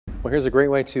Well, here's a great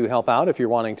way to help out if you're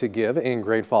wanting to give in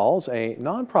Great Falls. A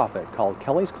nonprofit called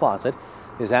Kelly's Closet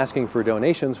is asking for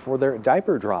donations for their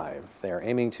diaper drive. They are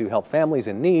aiming to help families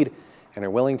in need and are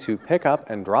willing to pick up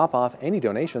and drop off any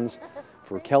donations.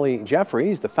 For Kelly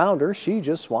Jeffries, the founder, she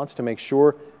just wants to make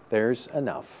sure there's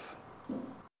enough.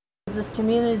 This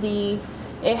community,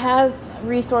 it has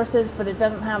resources, but it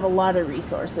doesn't have a lot of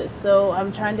resources. So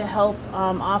I'm trying to help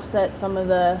offset some of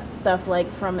the stuff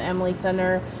like from Emily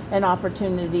Center and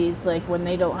opportunities like when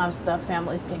they don't have stuff,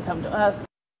 families can come to us.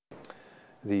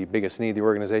 The biggest need the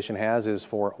organization has is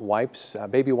for wipes,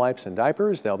 baby wipes and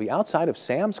diapers. They'll be outside of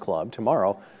Sam's Club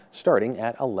tomorrow starting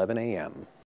at 11 a.m.